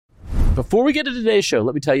Before we get to today's show,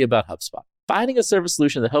 let me tell you about HubSpot. Finding a service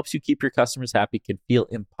solution that helps you keep your customers happy can feel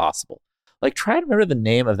impossible. Like, try to remember the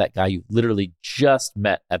name of that guy you literally just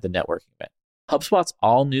met at the networking event. HubSpot's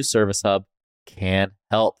all-new Service Hub can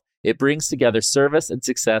help. It brings together service and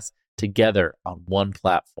success together on one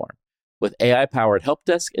platform with AI-powered help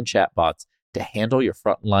desk and chatbots to handle your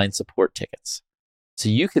frontline support tickets, so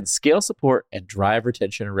you can scale support and drive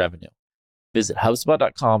retention and revenue. Visit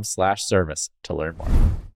HubSpot.com/service to learn more.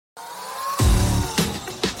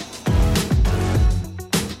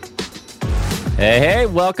 Hey,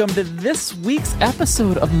 welcome to this week's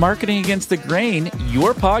episode of Marketing Against the Grain,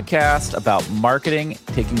 your podcast about marketing,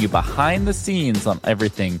 taking you behind the scenes on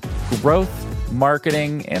everything growth,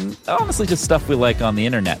 marketing, and honestly just stuff we like on the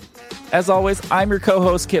internet. As always, I'm your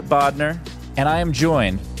co-host, Kip Bodner, and I am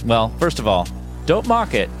joined, well, first of all, don't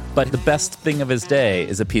mock it, but the best thing of his day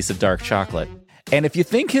is a piece of dark chocolate. And if you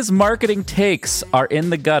think his marketing takes are in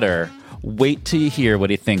the gutter, wait till you hear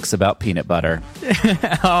what he thinks about peanut butter.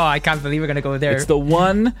 Oh, I can't believe we're going to go there. It's the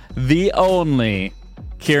one, the only,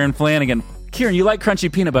 Kieran Flanagan. Kieran, you like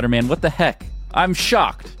crunchy peanut butter, man. What the heck? I'm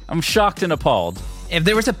shocked. I'm shocked and appalled. If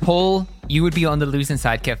there was a poll, you would be on the losing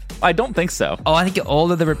side, Kip. I don't think so. Oh, I think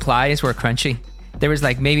all of the replies were crunchy. There was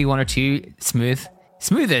like maybe one or two smooth.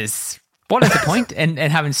 Smooth is... What is the point in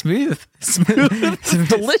having smooth? It's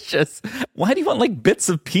delicious. Why do you want like bits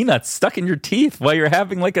of peanuts stuck in your teeth while you're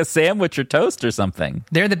having like a sandwich or toast or something?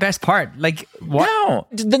 They're the best part. Like, what? No,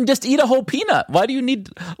 then just eat a whole peanut. Why do you need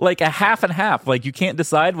like a half and half? Like, you can't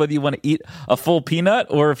decide whether you want to eat a full peanut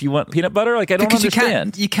or if you want peanut butter. Like, I don't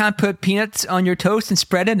understand. You can't put peanuts on your toast and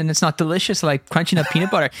spread it and it's not delicious like crunching up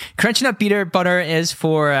peanut butter. Crunching up peanut butter is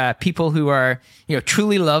for people who are,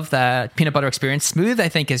 truly love the peanut butter experience. Smooth, I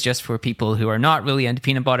think, is just for people who are not really into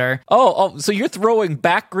peanut butter. Oh, so you're throwing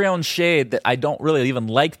background shade that I don't really even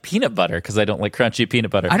like peanut butter because I don't like crunchy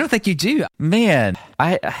peanut butter. I don't think you do. Man,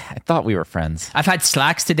 I thought we were friends. I've had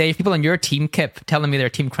Slacks today. People on your team, Kip, telling me they're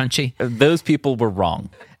Team Crunchy. Those people were wrong.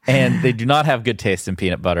 And they do not have good taste in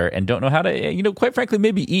peanut butter and don't know how to, quite frankly,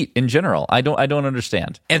 maybe eat in general. I don't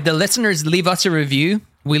understand. If the listeners leave us a review,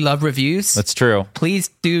 we love reviews. That's true. Please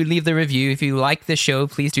do leave the review. If you like the show,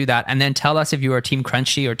 please do that. And then tell us if you are Team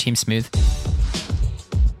Crunchy or Team Smooth.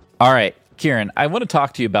 All right, Kieran, I want to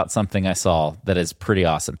talk to you about something I saw that is pretty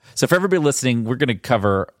awesome. So for everybody listening, we're going to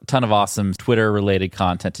cover a ton of awesome Twitter-related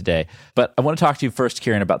content today. But I want to talk to you first,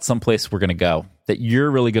 Kieran, about some place we're going to go that you're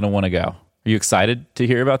really going to want to go. Are you excited to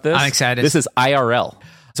hear about this? I'm excited. This is IRL.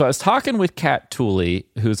 So I was talking with Kat Tooley,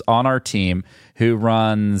 who's on our team, who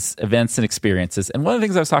runs events and experiences. And one of the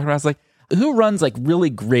things I was talking about was like, who runs like really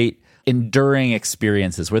great enduring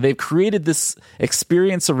experiences where they've created this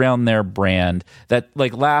experience around their brand that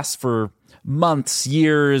like lasts for months,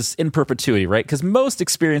 years, in perpetuity, right? Because most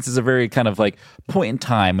experiences are very kind of like point in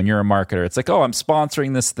time when you're a marketer. It's like, oh, I'm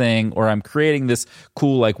sponsoring this thing or I'm creating this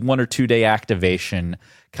cool like 1 or 2 day activation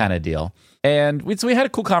kind of deal. And we had a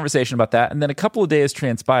cool conversation about that. And then a couple of days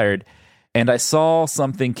transpired and I saw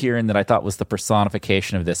something, Kieran, that I thought was the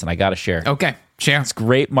personification of this. And I got to share. Okay, share. It's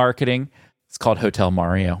great marketing. It's called Hotel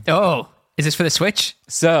Mario. Oh, is this for the Switch?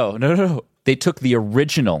 So, no. They took the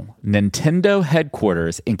original Nintendo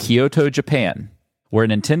headquarters in Kyoto, Japan, where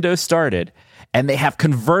Nintendo started, and they have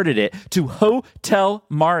converted it to Hotel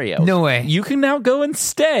Mario. No way. You can now go and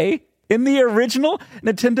stay in the original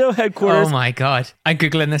Nintendo headquarters. Oh my God. I'm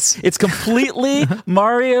Googling this. It's completely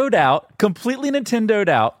Mario'd out, completely Nintendo'd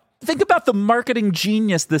out. Think about the marketing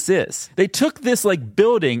genius this is. They took this like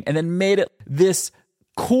building and then made it this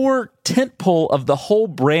core tentpole of the whole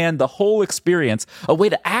brand, the whole experience, a way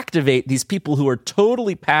to activate these people who are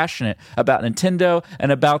totally passionate about Nintendo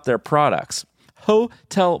and about their products.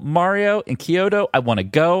 Hotel Mario in Kyoto. I want to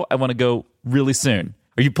go really soon.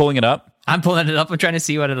 Are you pulling it up? I'm pulling it up. I'm trying to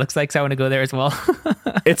see what it looks like, so I want to go there as well.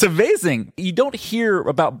 It's amazing. You don't hear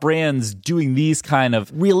about brands doing these kind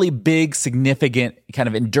of really big, significant, kind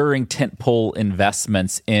of enduring tentpole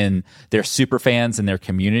investments in their super fans and their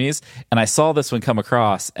communities. And I saw this one come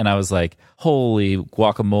across, and I was like, holy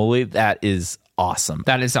guacamole, that is awesome.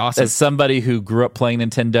 That is awesome. As somebody who grew up playing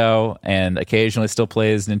Nintendo and occasionally still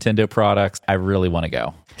plays Nintendo products, I really want to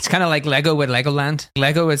go. It's kind of like Lego with Legoland.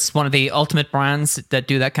 Lego is one of the ultimate brands that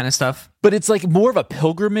do that kind of stuff. But it's like more of a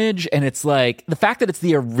pilgrimage, and it's like the fact that it's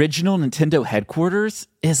the original Nintendo headquarters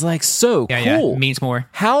is like so cool. Yeah, it means more.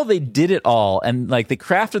 How they did it all, and like they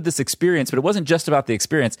crafted this experience, but it wasn't just about the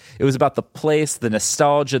experience. It was about the place, the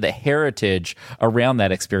nostalgia, the heritage around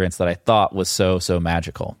that experience that I thought was so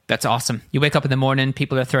magical. That's awesome. You wake up in the morning,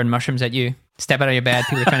 people are throwing mushrooms at you. Step out of your bed,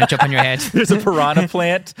 people are trying to jump on your head. There's a piranha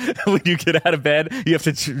plant. When you get out of bed, you have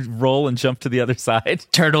to roll and jump to the other side.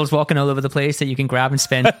 Turtles walking all over the place that you can grab and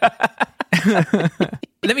spin.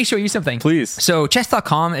 Let me show you something. Please. So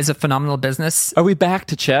chess.com is a phenomenal business. Are we back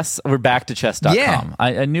to chess? We're back to chess.com. Yeah.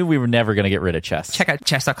 I knew we were never going to get rid of chess. Check out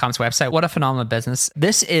chess.com's website. What a phenomenal business.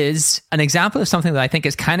 This is an example of something that I think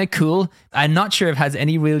is kind of cool. I'm not sure if it has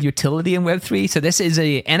any real utility in Web3. So this is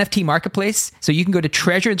a NFT marketplace. So you can go to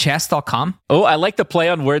treasurechess.com. Oh, I like the play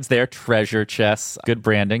on words there. Treasure chess. Good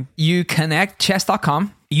branding. You connect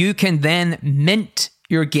chess.com. You can then mint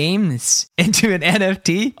your games into an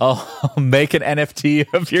NFT. Oh, make an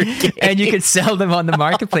NFT of your game. And you can sell them on the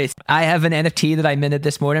marketplace. I have an NFT that I minted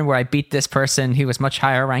this morning where I beat this person who was much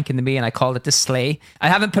higher ranking than me, and I called it the Slay. I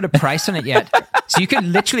haven't put a price on it yet. So you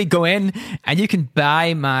can literally go in and you can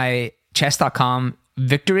buy my chess.com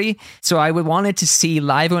victory. So I would want it to see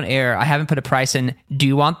live on air. I haven't put a price in. Do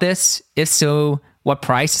you want this? If so, what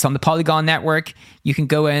price? It's on the Polygon network. You can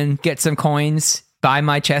go in, get some coins, buy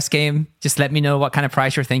my chess game. Just let me know what kind of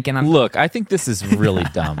price you're thinking. Look, I think this is really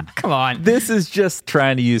dumb. Come on. This is just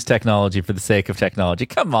trying to use technology for the sake of technology.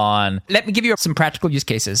 Come on. Let me give you some practical use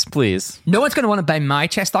cases. Please. No one's going to want to buy my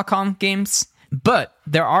chess.com games, but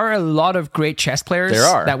there are a lot of great chess players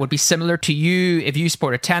that would be similar to you if you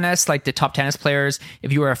supported tennis, like the top tennis players,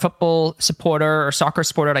 if you were a football supporter or soccer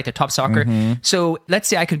supporter, like the top soccer. So let's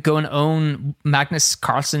say I could go and own Magnus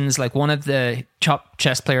Carlsen's, like one of the top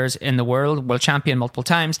chess players in the world champion multiple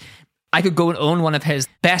times. I could go and own one of his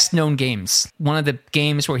best known games, one of the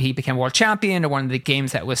games where he became world champion, or one of the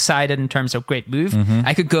games that was cited in terms of great move.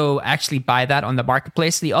 I could go actually buy that on the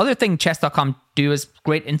marketplace. The other thing chess.com do is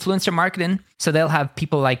great influencer marketing. So they'll have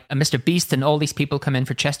people like Mr. Beast and all these people come in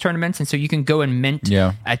for chess tournaments. And so you can go and mint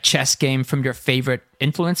a chess game from your favorite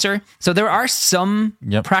influencer. So there are some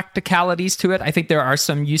practicalities to it. I think there are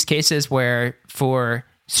some use cases where for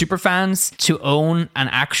super fans to own an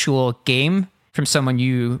actual game from someone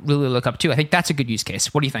you really look up to, I think that's a good use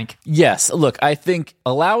case. What do you think? Yes. Look, I think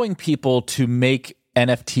allowing people to make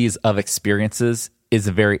NFTs of experiences is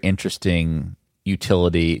a very interesting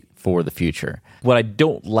utility for the future. What I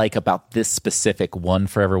don't like about this specific one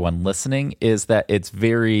for everyone listening is that it's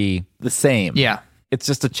very the same. Yeah. It's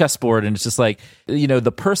just a chessboard, and it's just like, you know,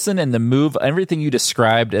 the person and the move, everything you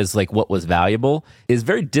described as like what was valuable is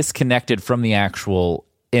very disconnected from the actual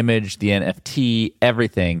image, the NFT,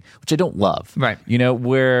 everything, which I don't love. Right. You know,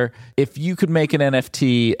 where if you could make an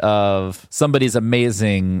NFT of somebody's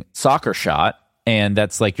amazing soccer shot, and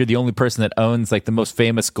that's like you're the only person that owns like the most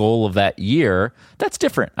famous goal of that year, that's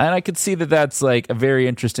different. And I could see that that's like a very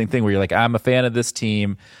interesting thing where you're like, I'm a fan of this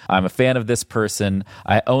team, I'm a fan of this person,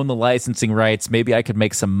 I own the licensing rights, maybe I could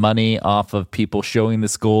make some money off of people showing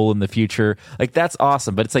this goal in the future. Like, that's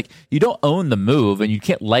awesome. But it's like, you don't own the move and you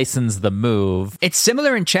can't license the move. It's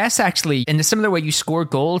similar in chess, actually. In a similar way you score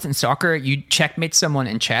goals in soccer, you checkmate someone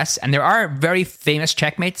in chess. And there are very famous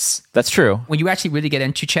checkmates. That's true. When you actually really get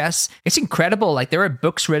into chess, it's incredible. Like, there are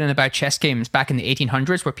books written about chess games back in the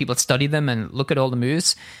 1800s where people study them and look at all the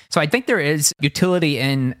moves. So I think there is utility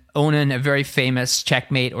in owning a very famous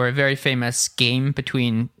checkmate or a very famous game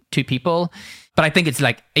between two people. But I think it's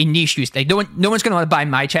like a niche use. Like, no one's going to want to buy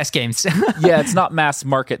my chess games. Yeah, it's not mass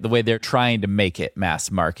market the way they're trying to make it mass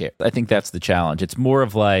market. I think that's the challenge. It's more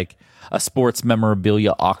of like a sports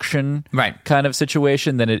memorabilia auction kind of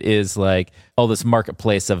situation than it is like, oh, this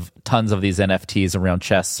marketplace of tons of these NFTs around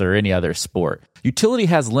chess or any other sport. Utility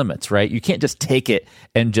has limits, right? You can't just take it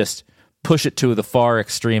and just push it to the far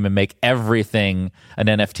extreme and make everything an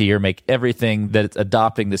NFT or make everything that it's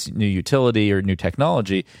adopting this new utility or new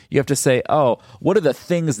technology. You have to say, oh, what are the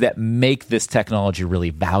things that make this technology really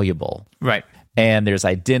valuable? Right. And there's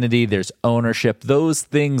identity, there's ownership. Those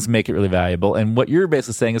things make it really valuable. And what you're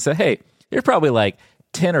basically saying is that, hey, there's probably like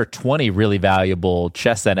 10 or 20 really valuable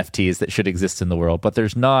chess NFTs that should exist in the world, but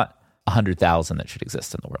there's not 100,000 that should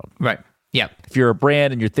exist in the world. Right. Yeah. If you're a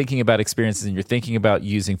brand and you're thinking about experiences and you're thinking about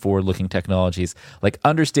using forward-looking technologies, like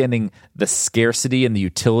understanding the scarcity and the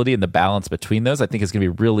utility and the balance between those, I think is going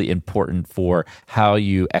to be really important for how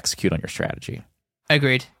you execute on your strategy.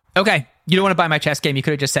 Agreed. Okay. You don't want to buy my chess game. You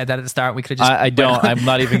could have just said that at the start. We could have just... I don't. I'm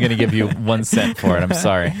not even going to give you 1 cent for it. I'm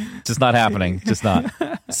sorry. It's just not happening. Just not.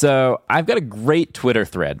 So I've got a great Twitter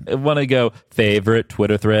thread. I want to go favorite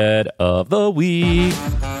Twitter thread of the week.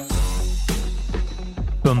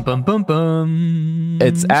 Boom, boom, boom, boom.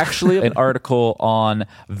 It's actually an article on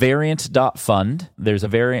Variant.fund. There's a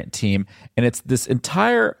Variant team, and it's this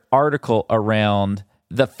entire article around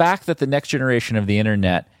the fact that the next generation of the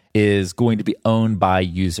internet is going to be owned by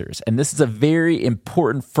users. And this is a very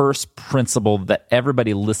important first principle that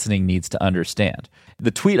everybody listening needs to understand.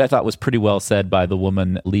 The tweet I thought was pretty well said by the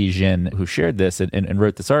woman Li Jin who shared this and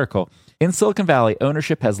wrote this article. In Silicon Valley,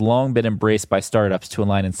 ownership has long been embraced by startups to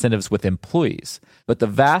align incentives with employees, but the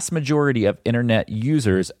vast majority of internet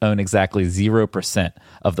users own exactly 0%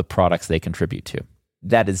 of the products they contribute to.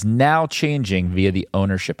 That is now changing via the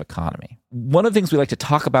ownership economy. One of the things we like to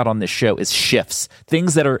talk about on this show is shifts,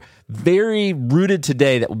 things that are very rooted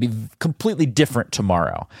today that will be completely different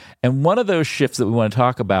tomorrow. And one of those shifts that we want to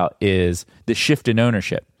talk about is the shift in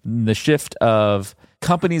ownership, the shift of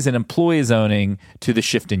companies and employees owning to the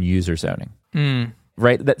shift in users owning.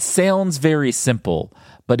 Right? That sounds very simple,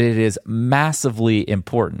 but it is massively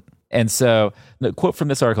important. And so the quote from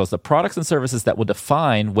this article is, the products and services that will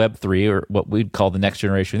define Web3, or what we'd call the next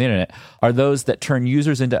generation of the internet, are those that turn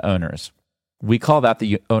users into owners. We call that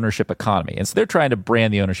the ownership economy. And so they're trying to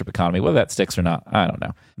brand the ownership economy. Whether that sticks or not, I don't know.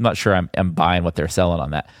 I'm not sure I'm buying what they're selling on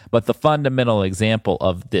that. But the fundamental example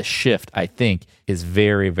of this shift, I think, is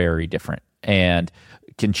very, very different and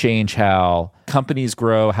can change how companies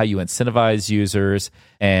grow, how you incentivize users,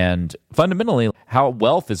 and fundamentally how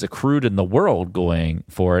wealth is accrued in the world going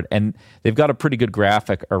forward. And they've got a pretty good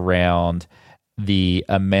graphic around the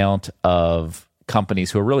amount of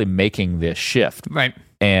companies who are really making this shift. Right.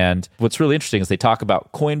 And what's really interesting is they talk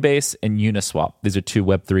about Coinbase and Uniswap. These are two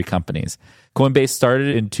Web3 companies. Coinbase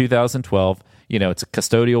started in 2012. It's a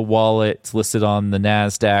custodial wallet. It's listed on the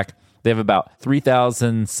NASDAQ. They have about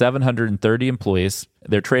 3,730 employees.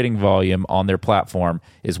 Their trading volume on their platform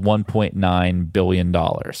is $1.9 billion.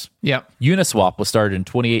 Yep. Uniswap was started in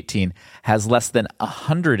 2018, has less than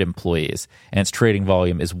 100 employees, and its trading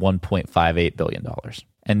volume is $1.58 billion.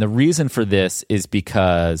 And the reason for this is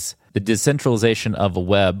because the decentralization of the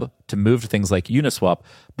web to move to things like Uniswap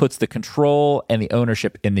puts the control and the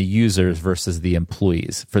ownership in the users versus the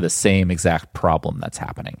employees for the same exact problem that's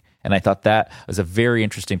happening. And I thought that was a very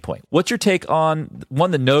interesting point. What's your take on,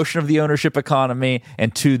 one, the notion of the ownership economy,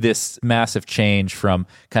 and two, this massive change from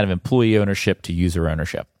kind of employee ownership to user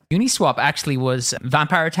ownership? Uniswap actually was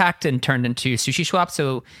vampire attacked and turned into SushiSwap.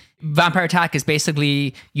 So vampire attack is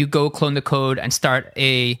basically you go clone the code and start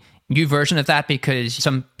a new version of that because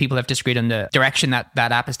some people have disagreed on the direction that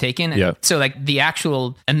app has taken. Yeah. So like the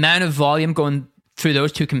actual amount of volume going through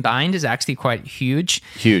those two combined is actually quite huge.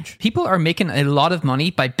 Huge. People are making a lot of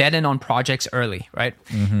money by betting on projects early, right?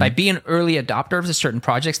 By being early adopters of certain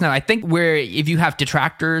projects. Now, I think where if you have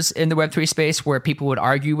detractors in the Web3 space where people would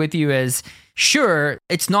argue with you is, sure,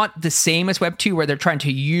 it's not the same as Web2 where they're trying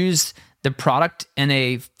to use the product in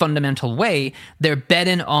a fundamental way. They're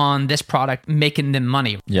betting on this product making them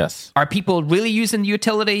money. Yes. Are people really using the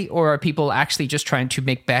utility, or are people actually just trying to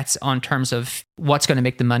make bets on terms of what's going to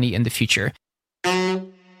make the money in the future?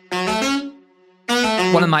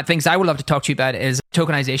 One of my things I would love to talk to you about is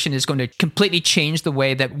tokenization is going to completely change the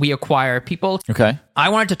way that we acquire people. Okay. I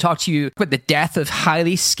wanted to talk to you about the death of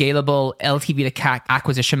highly scalable LTV to CAC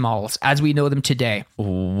acquisition models as we know them today.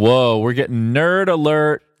 Whoa, we're getting nerd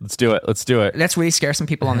alert. Let's do it. Let's really scare some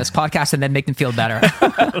people on this podcast and then make them feel better.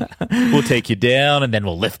 We'll take you down and then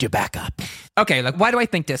we'll lift you back up. Okay, why do I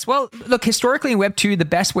think this? Well, look, historically in Web2, the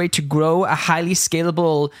best way to grow a highly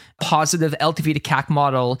scalable, positive LTV to CAC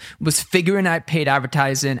model was figuring out paid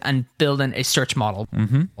advertising and building a search model.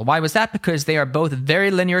 Well, why was that? Because they are both very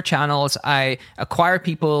linear channels. I acquire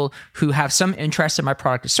people who have some interest in my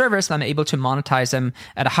product or service, and I'm able to monetize them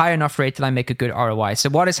at a high enough rate that I make a good ROI. So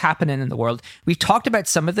what is happening in the world? We've talked about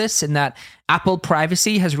some of this in that Apple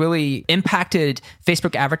privacy has really impacted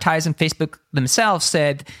Facebook advertising. Facebook themselves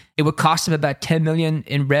said it would cost them about 10 million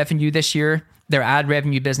in revenue this year. Their ad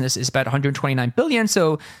revenue business is about 129 billion.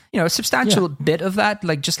 So, a substantial bit of that,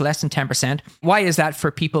 like just less than 10%. Why is that for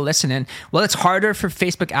people listening? Well, it's harder for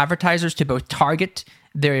Facebook advertisers to both target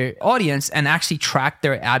their audience and actually track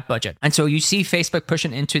their ad budget. And so you see Facebook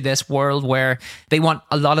pushing into this world where they want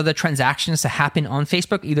a lot of the transactions to happen on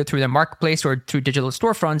Facebook, either through their marketplace or through digital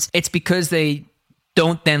storefronts. It's because they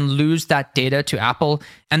don't then lose that data to Apple.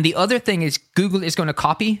 And the other thing is Google is going to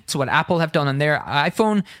copy. So what Apple have done on their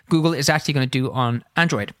iPhone, Google is actually going to do on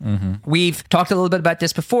Android. We've talked a little bit about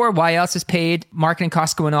this before. Why else is paid? Marketing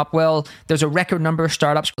costs going up. Well, there's a record number of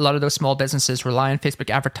startups. A lot of those small businesses rely on Facebook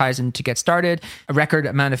advertising to get started. A record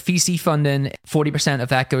amount of VC funding. 40% of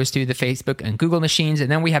that goes to the Facebook and Google machines. And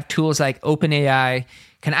then we have tools like OpenAI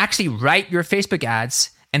can actually write your Facebook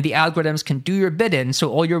ads, and the algorithms can do your bidding. So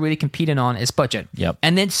all you're really competing on is budget. Yep.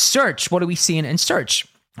 And then search. What are we seeing in search?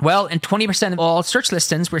 Well, in 20% of all search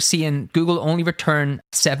listings, we're seeing Google only return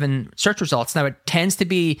 7 search results. Now, it tends to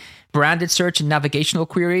be branded search and navigational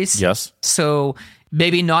queries. Yes. So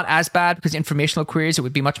Maybe not as bad because informational queries, it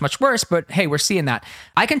would be much, much worse. But hey, we're seeing that.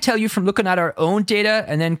 I can tell you from looking at our own data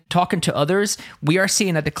and then talking to others, we are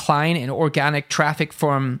seeing a decline in organic traffic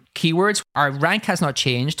from keywords. Our rank has not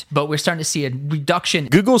changed, but we're starting to see a reduction.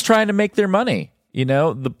 Google's trying to make their money. You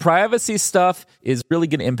know, the privacy stuff is really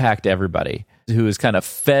going to impact everybody who is kind of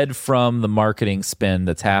fed from the marketing spin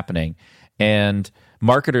that's happening. And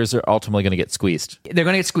marketers are ultimately going to get squeezed. They're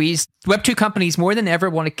going to get squeezed. Web2 companies more than ever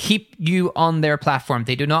want to keep you on their platform.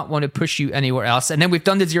 They do not want to push you anywhere else. And then we've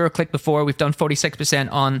done the zero click before. We've done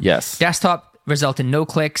 46% on desktop, result in no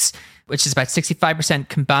clicks, which is about 65%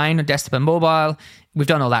 combined on desktop and mobile. We've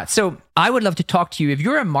done all that. So I would love to talk to you. If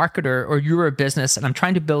you're a marketer or you're a business and I'm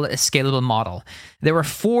trying to build a scalable model, there are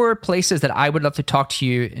 4 places that I would love to talk to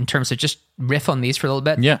you in terms of just riff on these for a little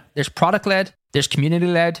bit. Yeah. There's product-led, there's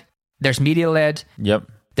community-led, there's media-led,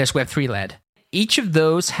 there's Web3-led. Each of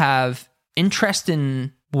those have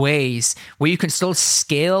interesting ways where you can still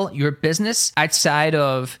scale your business outside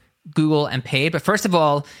of Google and paid. But first of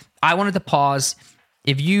all, I wanted to pause.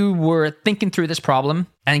 If you were thinking through this problem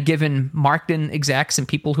and given marketing execs and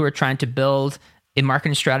people who are trying to build a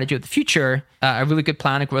marketing strategy of the future, a really good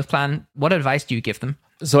plan, a growth plan, what advice do you give them?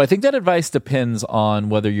 So I think that advice depends on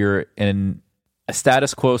whether you're in a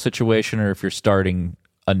status quo situation or if you're starting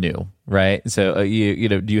anew, right? So you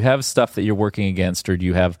know, do you have stuff that you're working against, or do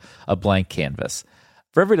you have a blank canvas?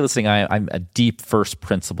 For everybody listening, I'm a deep first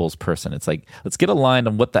principles person. It's like, let's get aligned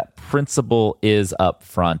on what that principle is up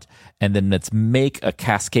front, and then let's make a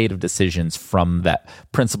cascade of decisions from that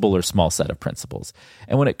principle or small set of principles.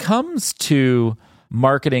 And when it comes to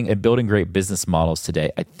marketing and building great business models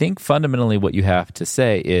today, I think fundamentally what you have to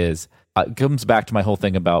say is, it comes back to my whole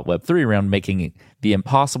thing about Web3 around making the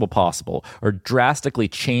impossible possible, or drastically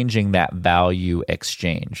changing that value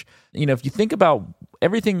exchange. You know, if you think about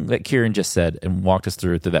everything that Kieran just said and walked us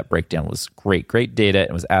through that breakdown was great data, and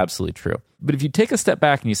it was absolutely true. But if you take a step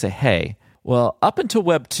back and you say, hey, well, up until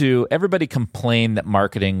Web 2, everybody complained that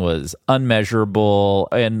marketing was unmeasurable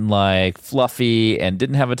and like fluffy and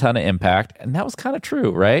didn't have a ton of impact. And that was kind of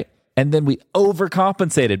true, right? And then we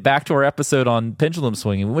overcompensated. Back to our episode on pendulum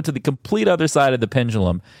swinging. We went to the complete other side of the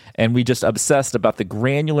pendulum, and we just obsessed about the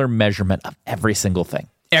granular measurement of every single thing.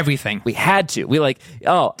 Everything. We had to. We like,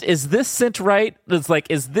 oh, is this sent right? It's like,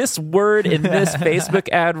 is this word in this Facebook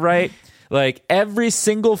ad right? Like every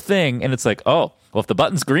single thing. And it's like, oh, well, if the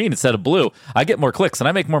button's green instead of blue, I get more clicks and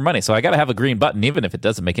I make more money. So I got to have a green button, even if it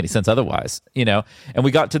doesn't make any sense otherwise, you know? And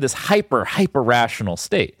we got to this hyper rational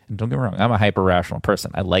state. And don't get me wrong, I'm a hyper rational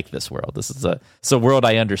person. I like this world. This is a world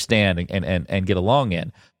I understand and get along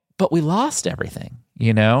in. But we lost everything,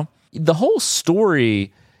 you know? The whole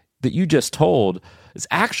story that you just told is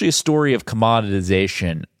actually a story of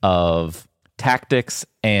commoditization of tactics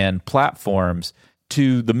and platforms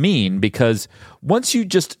to the mean, because once you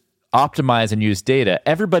just optimize and use data,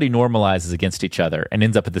 everybody normalizes against each other and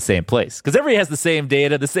ends up at the same place because everybody has the same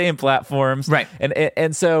data, the same platforms. Right.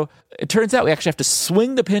 And so it turns out we actually have to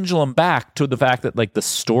swing the pendulum back to the fact that like the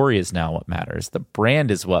story is now what matters. The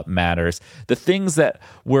brand is what matters. The things that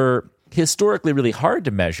were historically really hard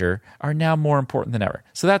to measure are now more important than ever.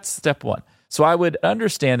 So that's step one. So I would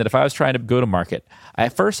understand that if I was trying to go to market, I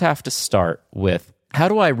first have to start with, how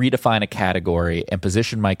do I redefine a category and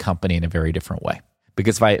position my company in a very different way?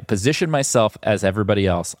 Because if I position myself as everybody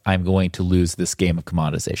else, I'm going to lose this game of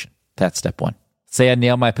commoditization. That's step one. Say I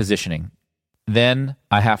nail my positioning. Then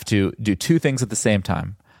I have to do 2 things at the same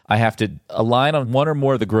time. I have to align on one or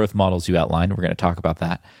more of the growth models you outlined. We're going to talk about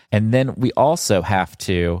that. And then we also have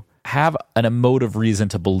to have an emotive reason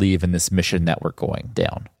to believe in this mission that we're going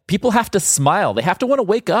down. People have to smile. They have to want to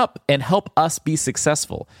wake up and help us be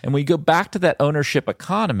successful. And when you go back to that ownership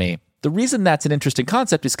economy, the reason that's an interesting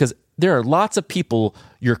concept is because there are lots of people,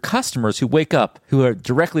 your customers, who wake up who are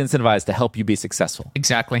directly incentivized to help you be successful.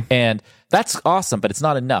 Exactly. And that's awesome, but it's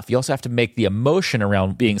not enough. You also have to make the emotion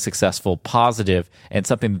around being successful positive and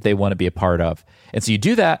something that they want to be a part of. And so you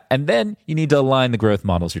do that, and then you need to align the growth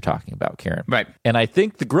models you're talking about, Kieran. Right. And I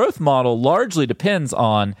think the growth model largely depends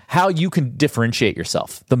on how you can differentiate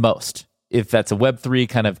yourself the most. If that's a Web3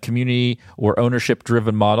 kind of community or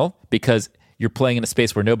ownership-driven model, because you're playing in a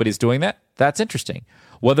space where nobody's doing that, that's interesting.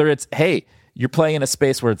 Whether it's, hey, you're playing in a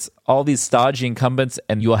space where it's all these stodgy incumbents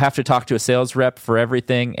and you'll have to talk to a sales rep for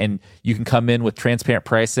everything, and you can come in with transparent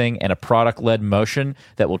pricing and a product-led motion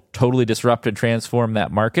that will totally disrupt and transform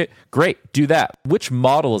that market, great, do that. Which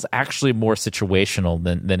model is actually more situational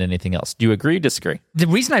than anything else? Do you agree, disagree? The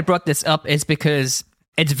reason I brought this up is because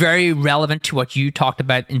It's very relevant to what you talked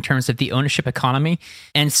about in terms of the ownership economy.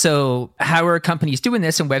 And so how are companies doing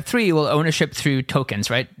this in Web3? Well, ownership through tokens,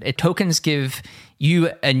 right? Tokens give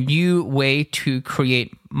you a new way to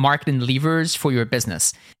create marketing levers for your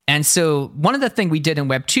business. And so one of the things we did in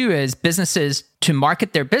Web2 is businesses, to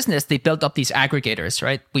market their business, they built up these aggregators,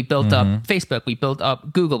 right? We built up Facebook, we built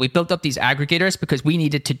up Google, we built up these aggregators because we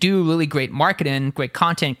needed to do really great marketing, great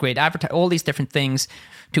content, great advertising, all these different things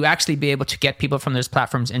to actually be able to get people from those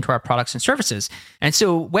platforms into our products and services. And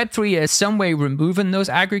so Web3 is some way removing those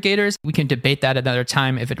aggregators. We can debate that another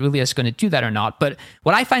time if it really is going to do that or not. But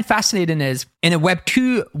what I find fascinating is in a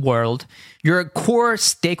Web2 world, your core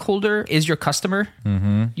stakeholder is your customer.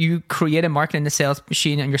 You create a marketing and sales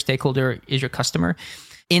machine and your stakeholder is your customer.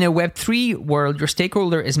 In a Web3 world, your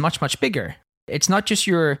stakeholder is much, much bigger. It's not just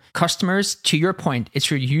your customers, to your point, it's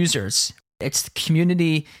your users. It's the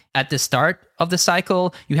community at the start of the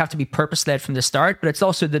cycle. You have to be purpose-led from the start, but it's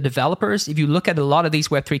also the developers. If you look at a lot of these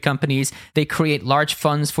Web3 companies, they create large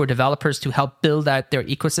funds for developers to help build out their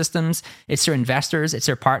ecosystems. It's their investors, it's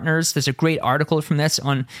their partners. There's a great article from this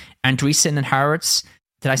on Andreessen and Horowitz.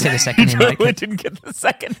 Did I say the second name right? I didn't get the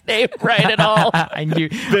second name right at all. I knew.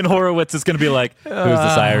 Ben Horowitz is going to be like, who's this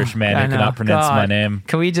Irish man who cannot pronounce my name?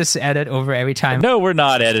 Can we just edit over every time? No, we're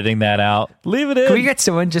not editing that out. Leave it in. Can we get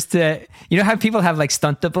someone just to, you know how people have like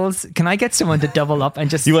stunt doubles? Can I get someone to double up and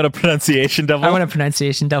just... You want a pronunciation double? I want a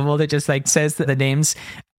pronunciation double that just like says the names.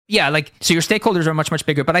 Yeah, like, so your stakeholders are much, much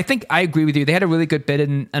bigger. But I think I agree with you. They had a really good bit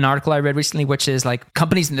in an article I read recently, which is like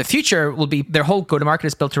companies in the future will be, their whole go-to-market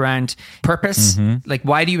is built around purpose. Like,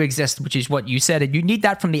 why do you exist? Which is what you said. And you need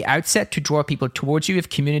that from the outset to draw people towards you if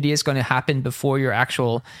community is going to happen before your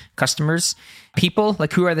actual customers. People,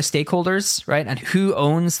 like, who are the stakeholders, right? And who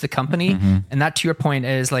owns the company? And that, to your point,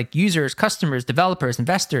 is like users, customers, developers,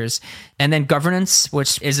 investors, and then governance,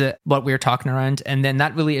 which is what we're talking around. And then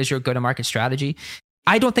that really is your go-to-market strategy.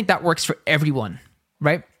 I don't think that works for everyone,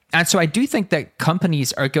 right? And so I do think that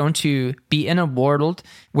companies are going to be in a world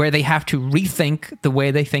where they have to rethink the way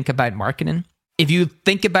they think about marketing. If you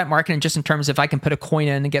think about marketing just in terms of I can put a coin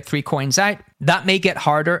in and get 3 coins out, that may get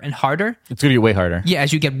harder and harder. It's going to be way harder. Yeah,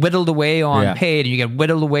 as you get whittled away on paid and you get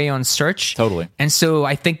whittled away on search. Totally. And so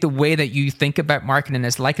I think the way that you think about marketing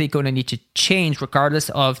is likely going to need to change regardless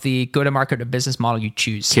of the go-to-market or business model you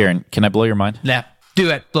choose. Kieran, can I blow your mind? Yeah. Do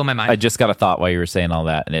it. Blow my mind. I just got a thought while you were saying all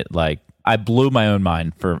that, and it I blew my own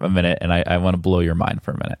mind for a minute, and I want to blow your mind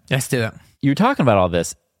for a minute. Let's do it. You were talking about all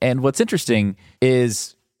this, and what's interesting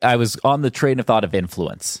is I was on the train of thought of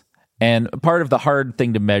influence. And part of the hard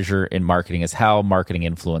thing to measure in marketing is how marketing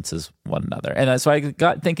influences one another. And so I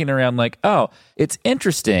got thinking around like, oh, it's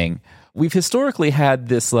interesting. We've historically had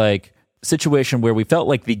this like situation where we felt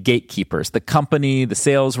like the gatekeepers, the company, the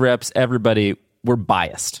sales reps, everybody were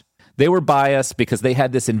biased. They were biased because they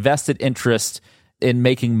had this invested interest in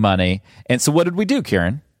making money. And so what did we do,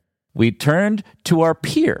 Kieran? We turned to our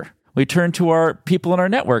peer. We turned to our people in our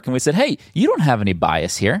network and we said, hey, you don't have any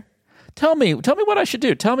bias here. Tell me what I should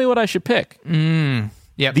do. Tell me what I should pick. Yep.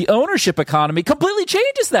 The ownership economy completely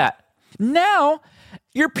changes that. Now,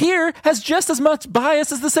 your peer has just as much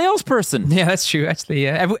bias as the salesperson. Yeah, that's true. Actually,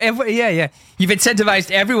 yeah. Yeah. You've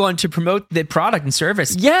incentivized everyone to promote the product and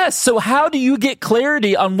service. Yes. So how do you get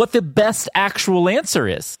clarity on what the best actual answer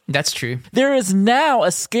is? That's true. There is now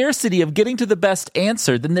a scarcity of getting to the best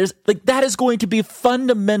answer. Then there's like that is going to be a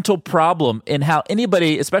fundamental problem in how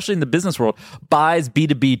anybody, especially in the business world, buys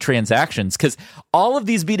B2B transactions. Because all of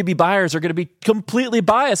these B2B buyers are going to be completely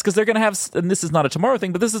biased because they're going to have, and this is not a tomorrow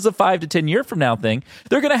thing, but this is a 5 to 10 year from now thing.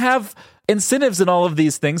 They're going to have incentives in all of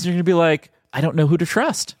these things. You're going to be like, I don't know who to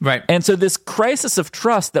trust. Right. And so this crisis of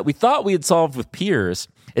trust that we thought we had solved with peers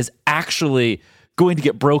is actually going to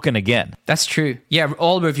get broken again. That's true. Yeah,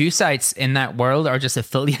 all review sites in that world are just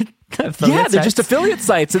affiliate they're sites. just affiliate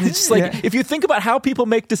sites. And it's just like, if you think about how people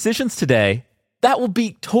make decisions today, that will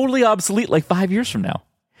be totally obsolete like 5 years from now.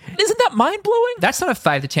 Isn't that mind-blowing? That's not a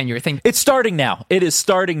 5 to 10 year thing. It's starting now. It is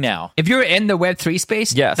starting now. If you're in the Web3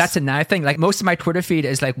 space, yes, that's another thing. Like most of my Twitter feed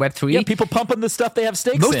is like Web3. Yeah, people pumping the stuff they have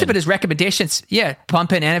stakes in. Most of it is recommendations. Yeah,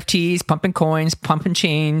 pumping NFTs, pumping coins, pumping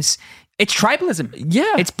chains. It's tribalism.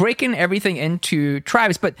 Yeah. It's breaking everything into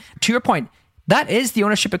tribes. But to your point, that is the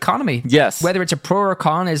ownership economy. Yes. Whether it's a pro or a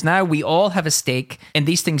con is now we all have a stake in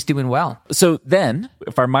these things doing well. So then,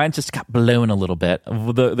 if our minds just got blown a little bit,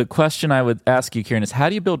 the question I would ask you, Kieran, is how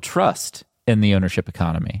do you build trust in the ownership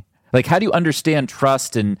economy? Like, how do you understand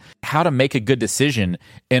trust and how to make a good decision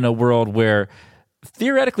in a world where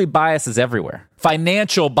theoretically bias is everywhere?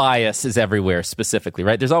 Financial bias is everywhere specifically,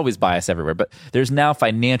 right? There's always bias everywhere, but there's now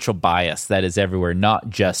financial bias that is everywhere, not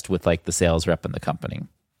just with like the sales rep in the company.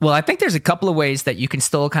 Well, I think there's a couple of ways that you can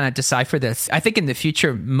still kind of decipher this. I think in the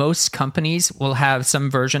future, most companies will have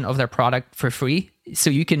some version of their product for free. So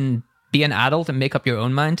you can be an adult and make up your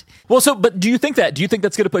own mind. Well, but do you think that's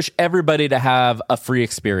going to push everybody to have a free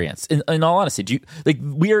experience? In all honesty,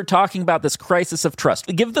 we are talking about this crisis of trust.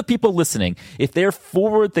 Give the people listening, if they're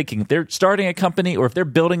forward thinking, if they're starting a company or if they're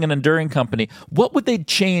building an enduring company, what would they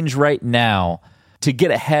change right now to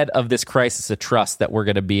get ahead of this crisis of trust that we're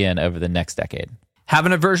going to be in over the next decade?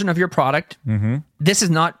 Having a version of your product. Mm-hmm. This is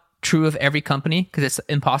not true of every company because it's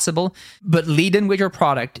impossible, but lead in with your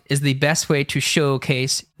product is the best way to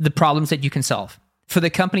showcase the problems that you can solve for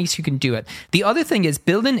the companies who can do it. The other thing is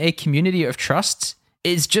building a community of trust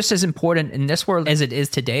is just as important in this world as it is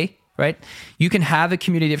today, right? You can have a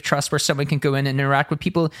community of trust where someone can go in and interact with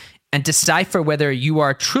people and decipher whether you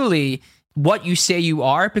are truly what you say you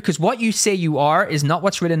are, because what you say you are is not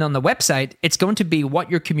what's written on the website. It's going to be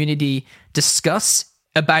what your community discuss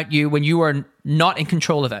about you when you are not in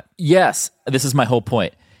control of it. Yes, this is my whole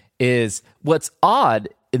point, is what's odd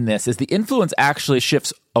in this is the influence actually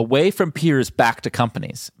shifts away from peers back to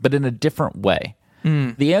companies, but in a different way.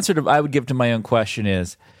 The answer I would give to my own question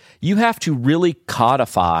is you have to really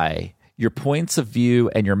codify your points of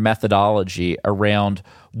view and your methodology around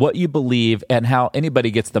what you believe and how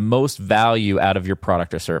anybody gets the most value out of your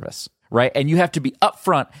product or service. Right? And you have to be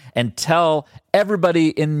upfront and tell everybody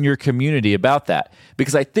in your community about that.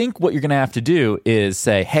 Because I think what you're going to have to do is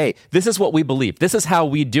say, hey, this is what we believe. This is how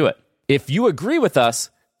we do it. If you agree with us,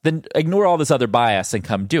 then ignore all this other bias and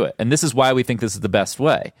come do it. And this is why we think this is the best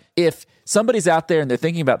way. If somebody's out there and they're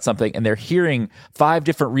thinking about something and they're hearing 5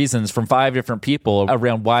 different reasons from 5 different people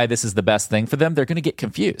around why this is the best thing for them, they're going to get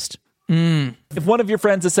confused. If one of your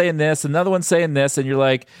friends is saying this, another one's saying this, and you're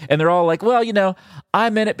like, and they're all like, well,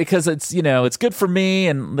 I'm in it because it's, it's good for me.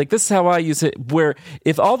 And like, this is how I use it. Where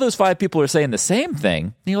if all those 5 people are saying the same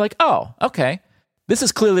thing, you're like, oh, okay, this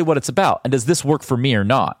is clearly what it's about. And does this work for me or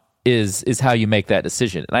not is how you make that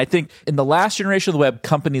decision. And I think in the last generation of the web,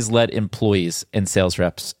 companies led employees and sales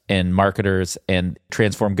reps and marketers and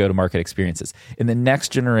transform go-to-market experiences. In the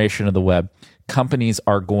next generation of the web, companies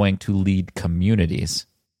are going to lead communities.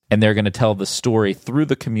 And they're going to tell the story through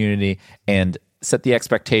the community and set the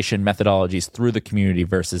expectation methodologies through the community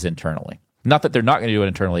versus internally. Not that they're not going to do it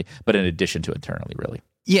internally, but in addition to internally, really.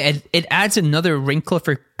 Yeah, it adds another wrinkle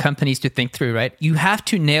for companies to think through, right? You have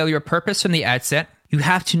to nail your purpose from the outset. You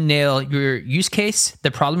have to nail your use case,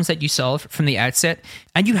 the problems that you solve from the outset.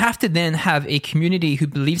 And you have to then have a community who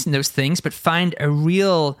believes in those things, but find a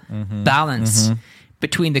real balance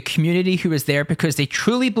between the community who is there because they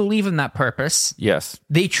truly believe in that purpose. Yes.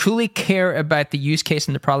 They truly care about the use case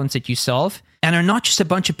and the problems that you solve, and are not just a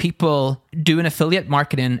bunch of people doing affiliate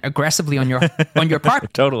marketing aggressively on your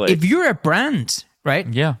part. Totally. If you're a brand,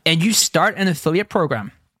 right? Yeah. And you start an affiliate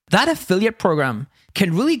program, that affiliate program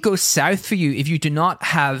can really go south for you if you do not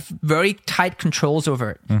have very tight controls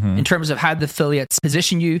over it in terms of how the affiliates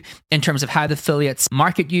position you, in terms of how the affiliates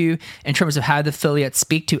market you, in terms of how the affiliates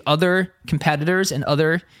speak to other competitors and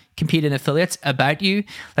other competing affiliates about you.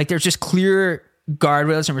 Like there's just clear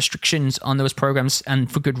guardrails and restrictions on those programs, and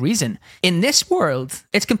for good reason. In this world,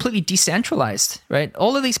 it's completely decentralized, right?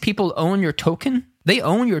 All of these people own your token. They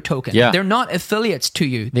own your token. Yeah. They're not affiliates to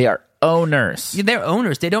you. They are owners. They're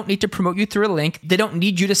owners. They don't need to promote you through a link. They don't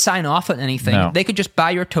need you to sign off on anything. No. They could just buy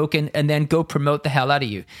your token and then go promote the hell out of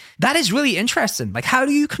you. That is really interesting. Like, how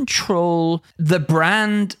do you control the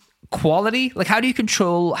brand quality? Like, how do you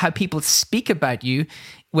control how people speak about you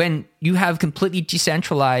when you have completely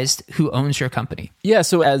decentralized who owns your company? Yeah,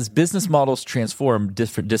 so as business models transform,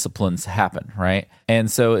 different disciplines happen, right? And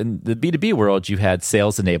so in the B2B world, you had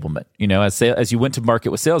sales enablement. As you went to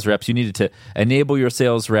market with sales reps, you needed to enable your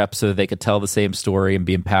sales reps so that they could tell the same story and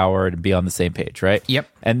be empowered and be on the same page, right? Yep.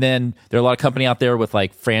 And then there are a lot of company out there with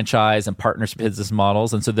like franchise and partnership business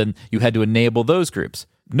models. And so then you had to enable those groups.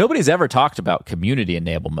 Nobody's ever talked about community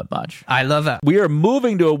enablement much. I love that. We are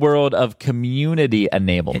moving to a world of community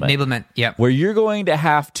enablement. Yeah. Where you're going to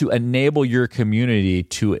have to enable your community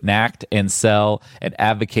to enact and sell and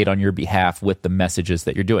advocate on your behalf with the messages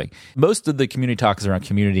that you're doing. Most of the community talk is around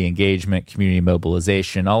community engagement, community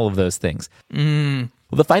mobilization, all of those things.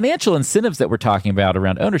 Well, the financial incentives that we're talking about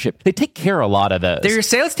around ownership, they take care of a lot of those. They're your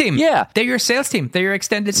sales team. Yeah. They're your sales team. They're your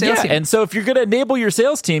extended sales team. And so if you're going to enable your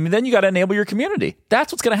sales team, then you got to enable your community.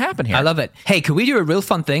 That's what's going to happen here. I love it. Hey, can we do a real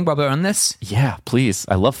fun thing while we're on this? Yeah, please.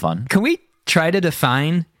 I love fun. Can we try to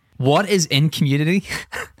define What is in community?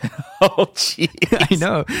 Oh, jeez.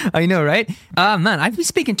 I know, right? Man, I've been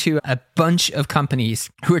speaking to a bunch of companies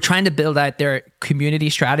who are trying to build out their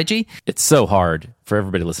community strategy. It's so hard for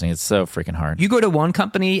everybody listening. It's so freaking hard. You go to one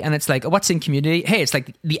company and it's like, what's in community? Hey, it's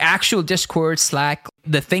like the actual Discord, Slack,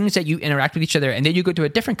 the things that you interact with each other. And then you go to a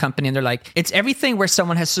different company and they're like, it's everything where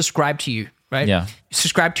someone has subscribed to you, right? Yeah.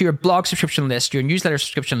 Subscribe to your blog subscription list, your newsletter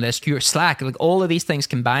subscription list, your Slack, like all of these things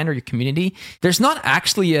combined, or your community. There's not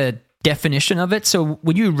actually a definition of it. So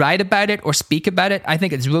when you write about it or speak about it, I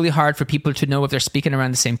think it's really hard for people to know if they're speaking around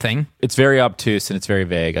the same thing. It's very obtuse and it's very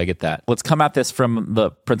vague. I get that. Let's come at this from the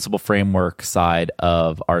principle framework side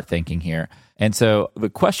of our thinking here. And so the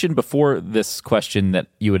question before this question that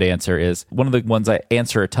you would answer is, one of the ones I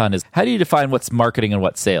answer a ton is, how do you define what's marketing and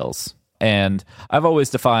what's sales? And I've always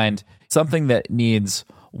defined something that needs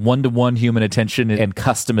one-to-one human attention and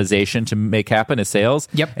customization to make happen is sales.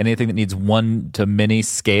 Yep. And anything that needs one-to-many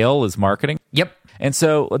scale is marketing. Yep. And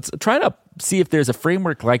so let's try to see if there's a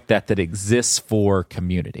framework like that exists for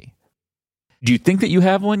community. Do you think that you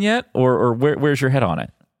have one yet? Or where's your head on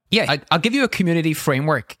it? Yeah, I'll give you a community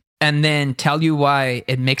framework and then tell you why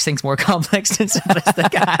it makes things more complex than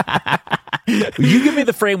simplistic. You give me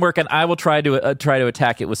the framework, and I will try to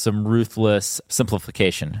attack it with some ruthless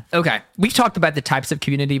simplification. Okay. We've talked about the types of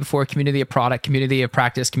community before: community of product, community of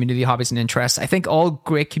practice, community of hobbies and interests. I think all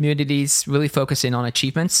great communities really focus in on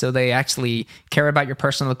achievements. So they actually care about your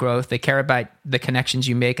personal growth. They care about the connections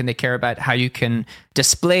you make, and they care about how you can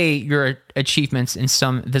display your achievements in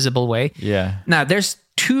some visible way. Yeah. Now, there's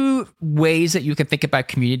two ways that you can think about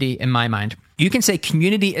community in my mind. You can say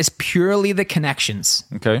community is purely the connections.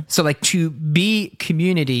 Okay. So like to be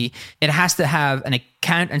community, it has to have an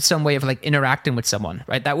account and some way of like interacting with someone,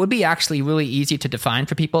 right? That would be actually really easy to define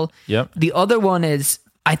for people. Yep. The other one is,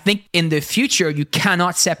 I think in the future, you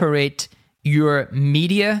cannot separate your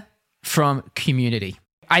media from community.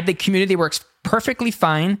 I think community works perfectly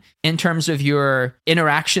fine in terms of your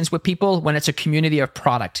interactions with people when it's a community of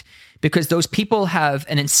product, because those people have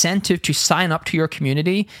an incentive to sign up to your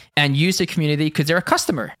community and use the community because they're a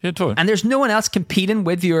customer. Yeah, totally. And there's no one else competing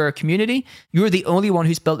with your community. You're the only one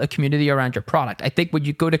who's built a community around your product. I think when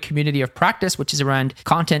you go to community of practice, which is around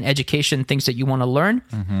content, education, things that you want to learn,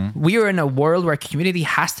 we are in a world where community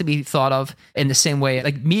has to be thought of in the same way.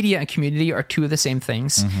 Like media and community are two of the same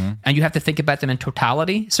things, and you have to think about them in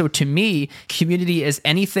totality. So to me, community is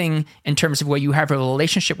anything in terms of where you have a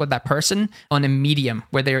relationship with that person on a medium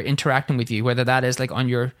where they're interacting with you, whether that is like on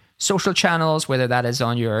your social channels, whether that is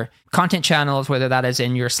on your content channels, whether that is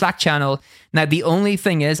in your Slack channel. Now, the only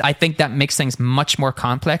thing is, I think that makes things much more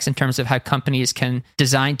complex in terms of how companies can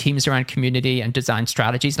design teams around community and design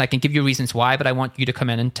strategies. And I can give you reasons why, but I want you to come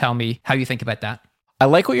in and tell me how you think about that. I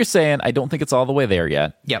like what you're saying. I don't think it's all the way there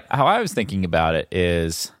yet. Yep. How I was thinking about it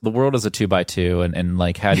is the world is a 2x2 and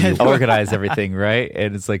like how do you organize everything, right?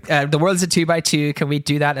 And it's like the world is a 2x2. Can we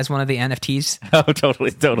do that as one of the NFTs? Oh, totally.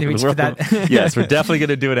 That? Yes, we're definitely going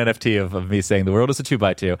to do an NFT of me saying the world is a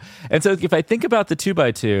 2x2. And so if I think about the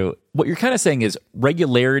 2x2, what you're kind of saying is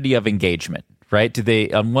regularity of engagement, right? Do they,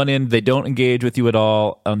 on one end, they don't engage with you at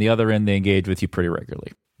all. On the other end, they engage with you pretty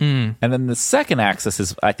regularly. And then the second axis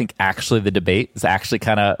is, I think, actually the debate is actually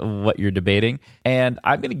kind of what you're debating. And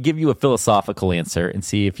I'm going to give you a philosophical answer and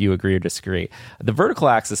see if you agree or disagree. The vertical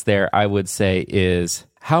axis there, I would say, is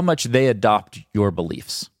how much they adopt your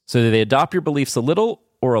beliefs. So do they adopt your beliefs a little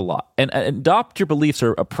or a lot? And adopt your beliefs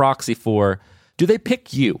are a proxy for, do they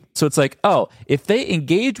pick you? So it's like, oh, if they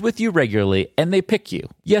engage with you regularly and they pick you,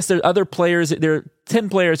 yes, there are other players, there are 10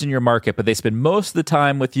 players in your market, but they spend most of the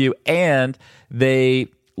time with you and they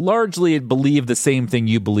largely believe the same thing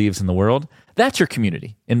you believes in the world. That's your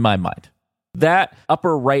community, in my mind. That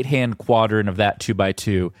upper right-hand quadrant of that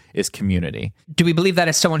 2x2 is community. Do we believe that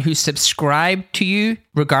as someone who's subscribed to you,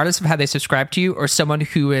 regardless of how they subscribe to you, or someone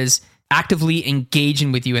who is actively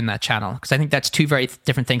engaging with you in that channel? Because I think that's two very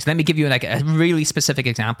different things. Let me give you like a really specific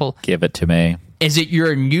example. Give it to me. Is it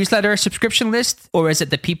your newsletter subscription list, or is it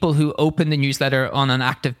the people who open the newsletter on an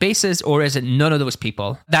active basis, or is it none of those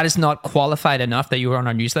people? That is not qualified enough that you are on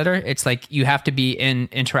our newsletter. It's like you have to be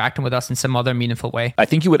interacting with us in some other meaningful way. I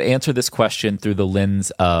think you would answer this question through the lens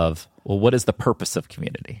of, well, what is the purpose of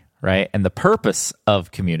community, right? And the purpose of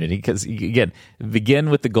community, because again, begin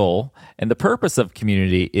with the goal, and the purpose of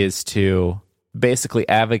community is to basically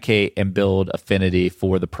advocate and build affinity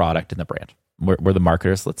for the product and the brand. We're the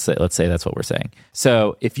marketers. Let's say that's what we're saying.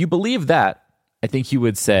 So if you believe that, I think you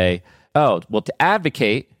would say, oh, well, to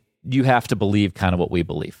advocate, you have to believe kind of what we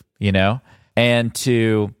believe, you know? And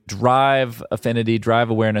to drive affinity,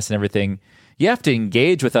 drive awareness and everything, you have to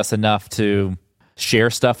engage with us enough to share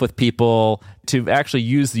stuff with people, to actually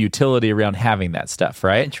use the utility around having that stuff,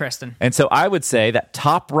 right? Interesting. And so I would say that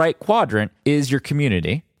top right quadrant is your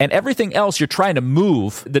community, and everything else you're trying to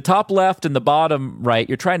move, the top left and the bottom right,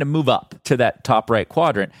 you're trying to move up to that top right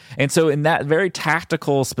quadrant. And so in that very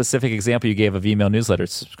tactical, specific example you gave of email newsletter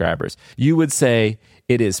subscribers, you would say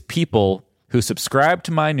it is people who subscribe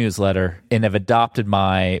to my newsletter and have adopted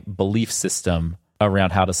my belief system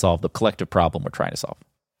around how to solve the collective problem we're trying to solve.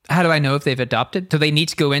 How do I know if they've adopted? Do they need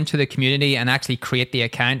to go into the community and actually create the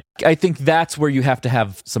account? I think that's where you have to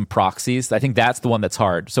have some proxies. I think that's the one that's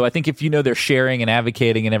hard. So I think if you know they're sharing and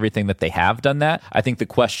advocating and everything that they have done that, I think the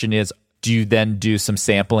question is, do you then do some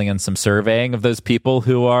sampling and some surveying of those people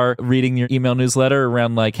who are reading your email newsletter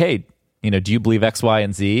around like, hey, do you believe X, Y,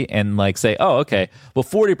 and Z? And like say, oh, okay, well,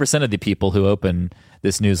 40% of the people who open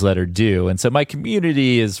this newsletter do. And so my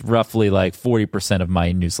community is roughly like 40% of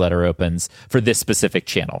my newsletter opens for this specific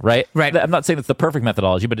channel, right? Right. I'm not saying it's the perfect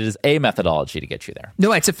methodology, but it is a methodology to get you there.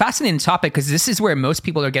 No, it's a fascinating topic because this is where most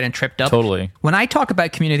people are getting tripped up. Totally. When I talk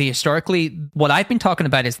about community historically, what I've been talking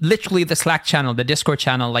about is literally the Slack channel, the Discord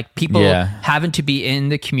channel, like people having to be in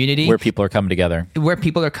the community. Where people are coming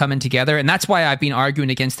together. And that's why I've been arguing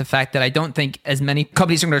against the fact that I don't think as many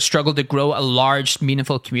companies are going to struggle to grow a large,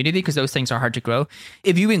 meaningful community because those things are hard to grow.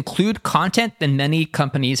 If you include content, then many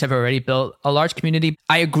companies have already built a large community.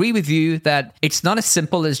 I agree with you that it's not as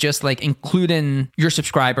simple as just like including your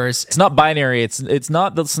subscribers. It's not binary. It's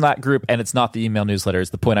not the Slack group and it's not the email newsletter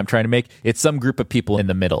is the point I'm trying to make. It's some group of people in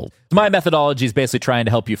the middle. My methodology is basically trying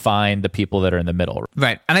to help you find the people that are in the middle.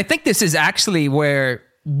 Right. And I think this is actually where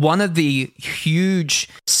one of the huge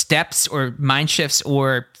steps or mind shifts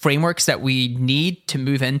or frameworks that we need to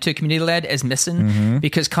move into community-led is missing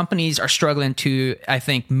because companies are struggling to, I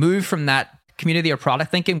think, move from that community or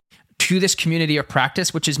product thinking to this community or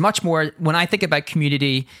practice, which is much more, when I think about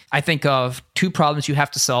community, I think of two problems you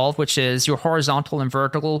have to solve, which is your horizontal and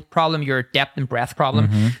vertical problem, your depth and breadth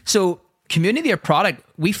problem. So community or product,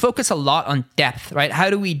 we focus a lot on depth, right?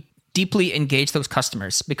 How do we deeply engage those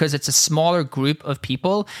customers? Because it's a smaller group of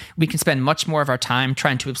people, we can spend much more of our time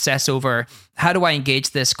trying to obsess over how do I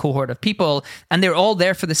engage this cohort of people? And they're all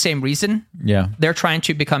there for the same reason. Yeah. They're trying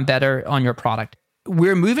to become better on your product.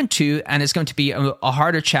 We're moving to, and it's going to be a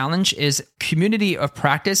harder challenge, is community of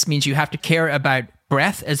practice means you have to care about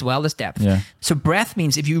breadth as well as depth. Yeah. So breadth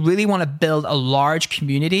means if you really want to build a large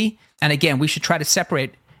community, and again, we should try to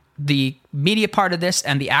separate the media part of this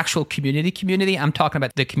and the actual community. I'm talking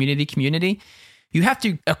about the community. You have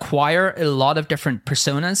to acquire a lot of different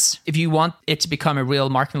personas if you want it to become a real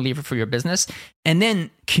marketing lever for your business. And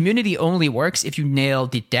then community only works if you nail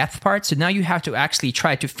the depth part. So now you have to actually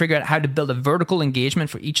try to figure out how to build a vertical engagement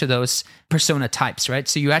for each of those persona types, right?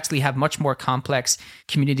 So you actually have much more complex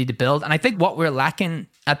community to build. And I think what we're lacking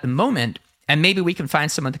at the moment, and maybe we can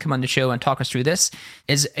find someone to come on the show and talk us through this,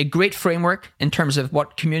 is a great framework in terms of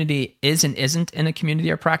what community is and isn't in a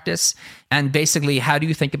community or practice. And basically, how do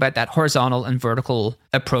you think about that horizontal and vertical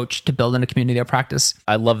approach to building a community or practice?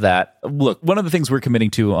 I love that. Look, one of the things we're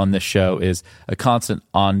committing to on this show is a constant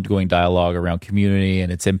ongoing dialogue around community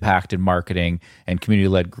and its impact in marketing and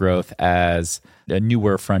community-led growth as a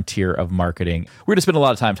newer frontier of marketing. We're going to spend a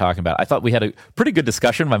lot of time talking about it. I thought we had a pretty good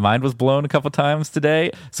discussion. My mind was blown a couple times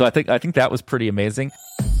today. So I think that was pretty amazing.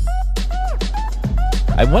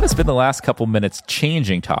 I want to spend the last couple minutes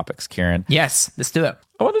changing topics, Kieran. Yes, let's do it.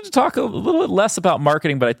 I wanted to talk a little bit less about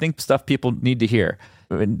marketing, but I think stuff people need to hear.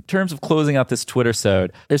 In terms of closing out this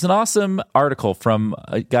Twittersode, there's an awesome article from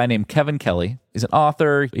a guy named Kevin Kelly. He's an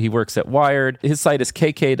author. He works at Wired. His site is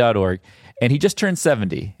kk.org. And he just turned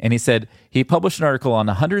 70. And he said he published an article on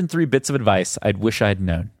 103 bits of advice I'd wish I had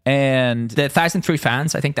known. And the 1,003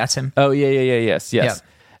 fans, I think that's him. Oh, yes. Yeah.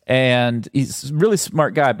 And he's a really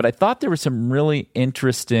smart guy. But I thought there were some really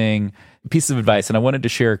interesting pieces of advice. And I wanted to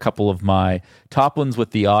share a couple of my top ones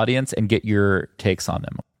with the audience and get your takes on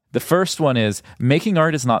them. The first one is, making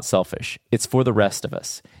art is not selfish. It's for the rest of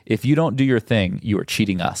us. If you don't do your thing, you are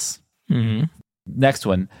cheating us. Next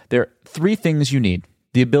one, there are 3 things you need.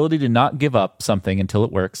 The ability to not give up something until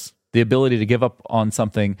it works, the ability to give up on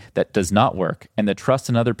something that does not work, and the trust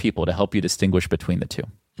in other people to help you distinguish between the two.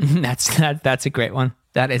 That's a great one.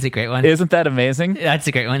 That is a great one. Isn't that amazing? That's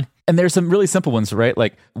a great one. And there's some really simple ones, right?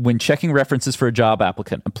 Like when checking references for a job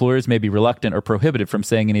applicant, employers may be reluctant or prohibited from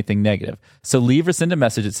saying anything negative. So leave or send a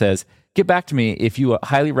message that says, get back to me if you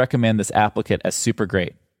highly recommend this applicant as super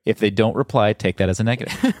great. If they don't reply, take that as a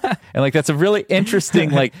negative. And like, that's a really interesting,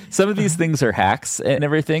 like some of these things are hacks and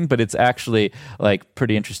everything, but it's actually like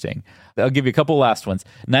pretty interesting. I'll give you a couple last ones.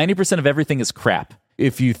 90% of everything is crap.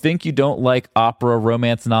 If you think you don't like opera,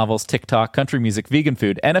 romance novels, TikTok, country music, vegan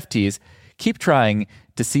food, NFTs, keep trying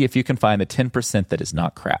to see if you can find the 10% that is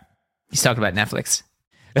not crap. He's talking about Netflix.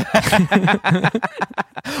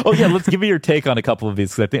 Oh yeah, let's give me your take on a couple of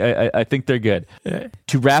these because I think they're good.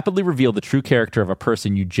 To rapidly reveal the true character of a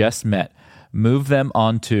person you just met, move them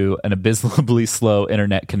onto an abysmally slow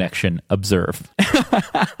internet connection. Observe.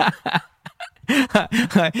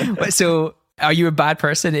 So, are you a bad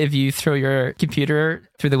person if you throw your computer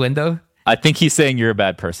through the window? I think he's saying you're a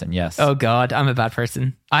bad person. Yes. Oh God, I'm a bad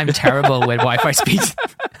person. I'm terrible with Wi-Fi speeds.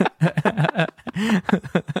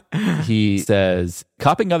 He says,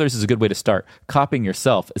 copying others is a good way to start. Copying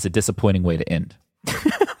yourself is a disappointing way to end.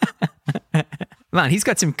 Man, he's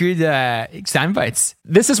got some good sound bites.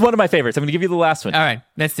 This is one of my favorites. I'm going to give you the last one. All right,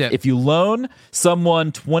 let's do it. If you loan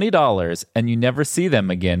someone $20 and you never see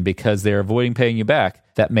them again because they're avoiding paying you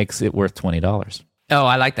back, that makes it worth $20. Oh,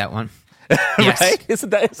 I like that one. Yes. Right? Isn't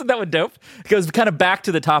that one dope? It goes kind of back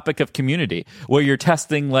to the topic of community, where you're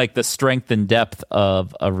testing like the strength and depth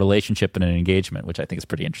of a relationship and an engagement, which I think is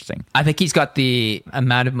pretty interesting. I think he's got the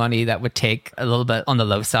amount of money that would take a little bit on the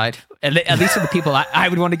low side. At least for the people I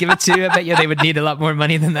would want to give it to, I bet you they would need a lot more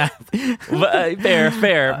money than that.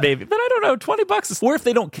 Fair, maybe. But I don't know, $20 is, or if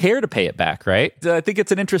they don't care to pay it back, right? I think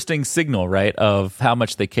it's an interesting signal, right, of how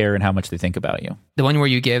much they care and how much they think about you. The one where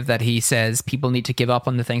you give that he says people need to give up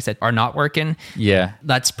on the things that are not working. Yeah.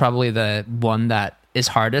 That's probably the one that is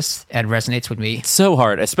hardest and resonates with me. It's so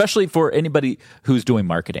hard, especially for anybody who's doing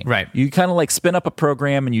marketing. Right. You kind of like spin up a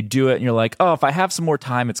program and you do it and you're like, oh, if I have some more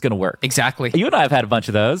time, it's going to work. Exactly. You and I have had a bunch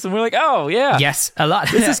of those and we're like, oh, yeah. Yes, a lot.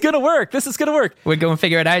 This is going to work. This is going to work. We'll go and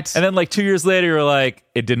figure it out. And then like 2 years later, you're like,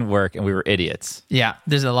 it didn't work and we were idiots. Yeah,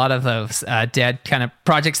 there's a lot of those dead kind of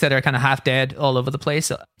projects that are kind of half dead all over the place.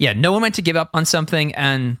 So, yeah, no one meant to give up on something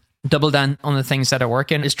and double down on the things that are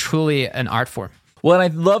working is truly an art form. Well,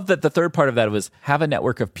 and I love that the third part of that was have a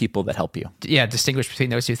network of people that help you. Yeah, distinguish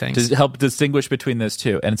between those two things. To help distinguish between those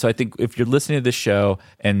two. And so I think if you're listening to this show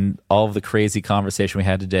and all of the crazy conversation we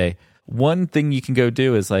had today, one thing you can go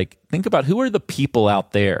do is like think about who are the people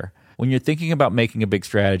out there when you're thinking about making a big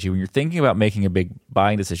strategy, when you're thinking about making a big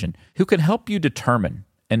buying decision, who can help you determine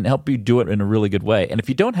and help you do it in a really good way. And if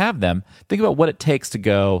you don't have them, think about what it takes to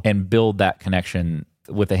go and build that connection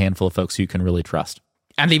with a handful of folks who you can really trust.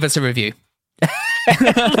 And leave us a review.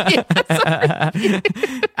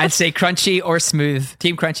 I'd say crunchy or smooth.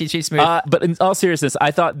 Team crunchy, team smooth. But in all seriousness,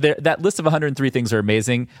 I thought that list of 103 things are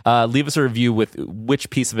amazing. Leave us a review with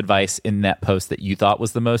which piece of advice in that post that you thought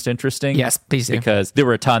was the most interesting. Yes, please do. Because there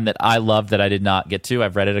were a ton that I loved that I did not get to.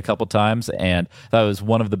 I've read it a couple times, and that was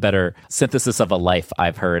one of the better synthesis of a life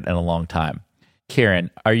I've heard in a long time.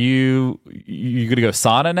 Karen, are you going to go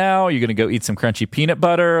sauna now? Are you going to go eat some crunchy peanut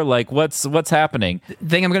butter? Like, what's happening? The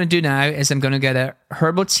thing I'm going to do now is I'm going to get a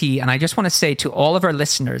herbal tea, and I just want to say to all of our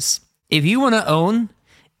listeners, if you want to own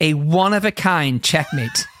a one-of-a-kind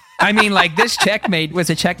checkmate, I mean, like this checkmate was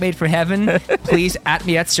a checkmate for heaven, please at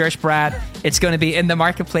me at Search Brad. It's going to be in the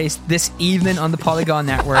marketplace this evening on the Polygon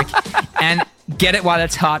Network, and get it while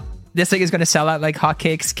it's hot. This thing is going to sell out like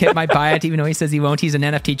hotcakes. Kip might buy it, even though he says he won't. He's an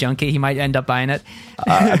NFT junkie. He might end up buying it.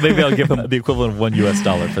 Maybe I'll give him the equivalent of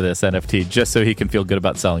 $1 for this NFT, just so he can feel good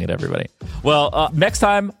about selling it to everybody. Well, next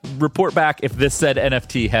time, report back if this said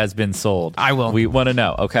NFT has been sold. I will. We want to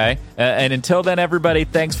know, okay? And until then, everybody,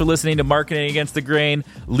 thanks for listening to Marketing Against the Grain.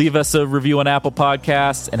 Leave us a review on Apple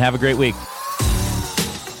Podcasts, and have a great week.